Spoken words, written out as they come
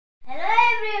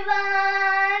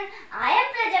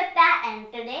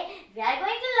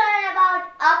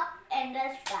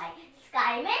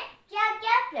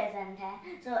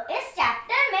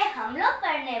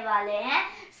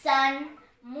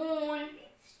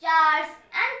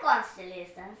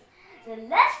constellations.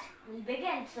 Let's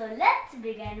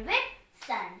begin with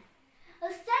sun. तो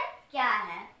sun क्या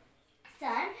है?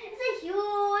 Sun is a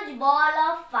huge ball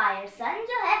of fire. Sun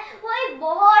जो है वो एक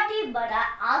बहुत ही बड़ा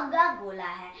आग का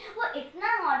गोला है. वो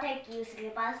इतना हॉट है कि उसके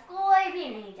पास कोई भी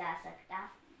नहीं जा सकता.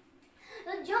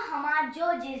 तो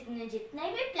जितने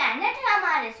भी प्लैनेट है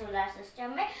हमारे सोलर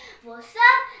सिस्टम में, वो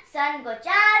सब सन को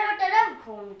चारों तरफ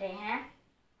घूमते हैं.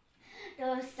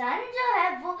 तो सन जो है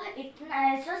वो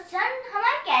सन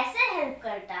हमें कैसे हेल्प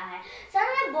करता है? सन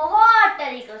हमें बहुत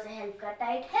तरीकों से हेल्प करता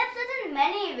है. It helps us in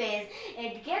many ways.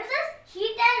 It gives us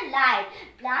heat and light.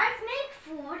 Plants make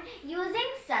food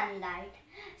using sunlight.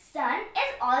 Sun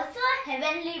is also a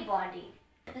heavenly body.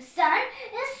 The sun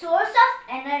is source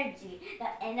of energy. The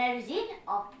energy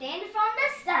obtained from the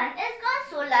sun is called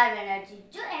solar energy.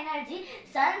 जो energy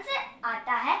sun से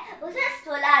आता है उसे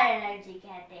solar energy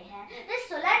कहते हैं. This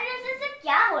solar energy से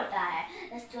क्या होता है?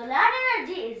 The solar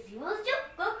energy is used to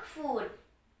cook food,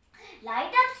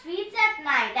 light up streets at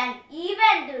night and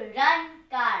even to run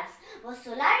cars. वो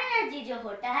सोलर एनर्जी जो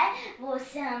होता है वो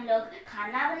उससे हम लोग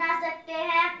खाना बना सकते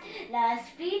हैं,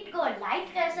 स्ट्रीट को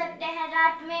लाइट कर सकते हैं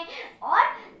रात में, और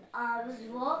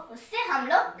उससे हम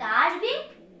लोग कार भी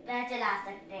चला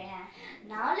सकते हैं.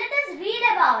 Now let us read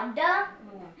about the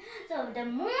moon. So the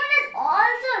moon is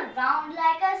also round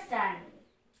like a sun.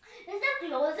 It is the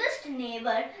closest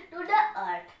neighbor to the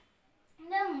earth.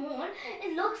 The moon,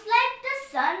 it looks like the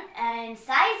sun in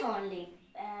size only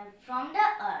from the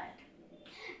earth.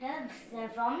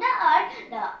 From the earth,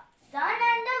 the sun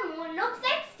and the moon looks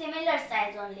like similar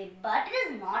size only, but it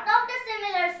is not of the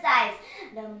similar size.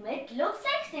 It looks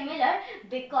like similar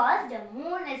because the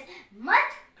moon is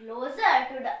much closer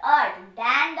to the earth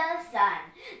than the sun.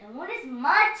 The moon is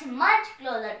much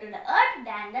closer to the earth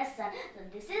than the sun.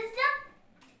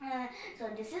 So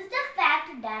this is the fact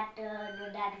that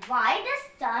why the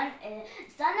sun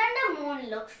and the moon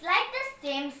looks like the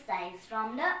same size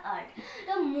from the earth.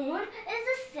 The moon is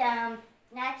the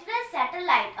natural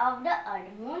satellite of the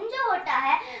earth. Moon जो होता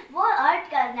है वो अर्थ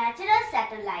का natural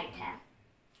satellite है.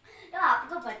 तो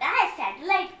आपको पता है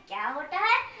सैटेलाइट क्या होता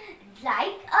है?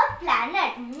 Like a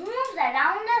planet moves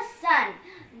around the sun,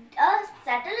 a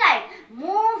satellite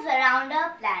moves around a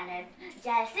planet.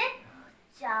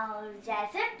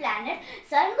 जैसे प्लैनेट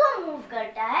सन को मूव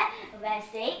करता है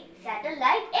वैसे ही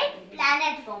सैटेलाइट एक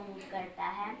प्लैनेट को मूव करता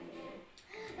है.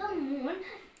 The moon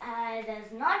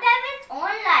does not have its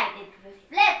own light. It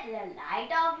reflects the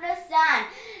light of the sun.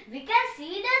 We can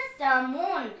see the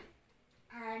moon,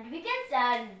 and we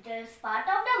can this part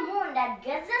of the moon that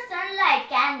gets the sunlight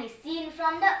can be seen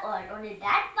from the earth. Only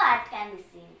that part can be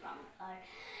seen from the earth.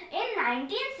 In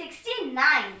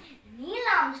 1969, Neil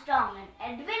Armstrong and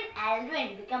Edwin Aldrin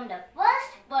became the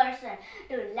first person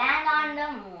to land on the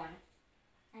moon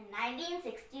in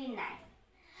 1969.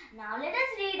 Now let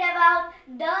us read about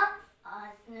the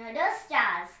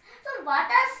stars. So what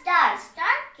are stars?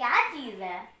 Star क्या चीज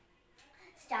है?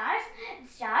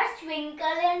 Stars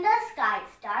twinkle in the sky.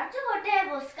 Stars जो होते हैं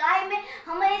वो sky में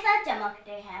हमेशा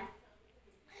चमकते हैं.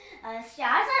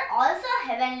 Stars are also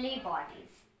heavenly bodies.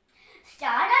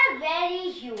 Stars are very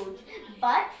huge,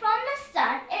 but from the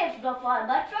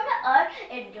earth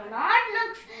it do not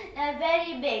look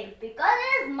very big because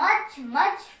it is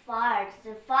much far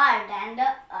than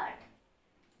the earth.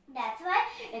 That's why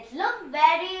it looks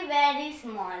very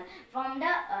small from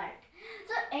the earth.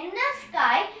 So in the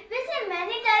sky we see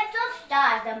many types of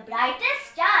stars. The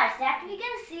brightest stars that we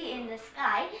can see in the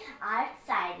sky are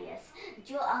Sirius.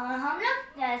 जो हम लोग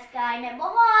sky में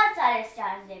बहुत सारे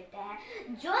stars देखते हैं.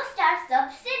 जो star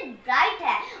सबसे ब्राइट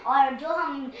है और जो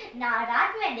हम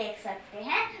रात में देख सकते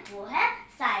हैं वो है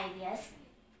साइरियस.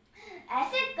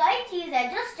 ऐसे कई चीज है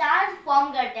जो स्टार्स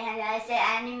फॉर्म करते हैं, जैसे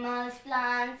animals,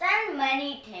 plants and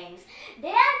many things.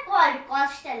 They are called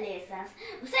constellations.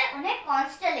 उन्हें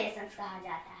कॉन्स्टेलेशंस कहा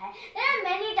जाता है. There are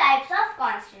many types of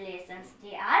constellations.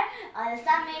 They are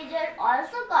अल्सा major,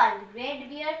 also called great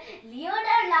beer, Leo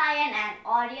the lion and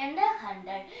Orion the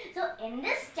Hunter. So in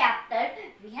this chapter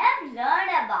we have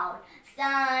learned about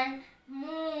sun,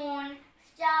 moon,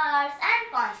 stars and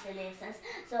constellations.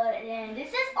 So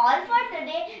this is all for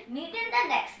today. Meet in the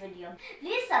next video.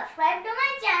 Please subscribe to my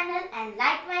channel and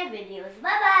like my videos.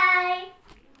 Bye bye.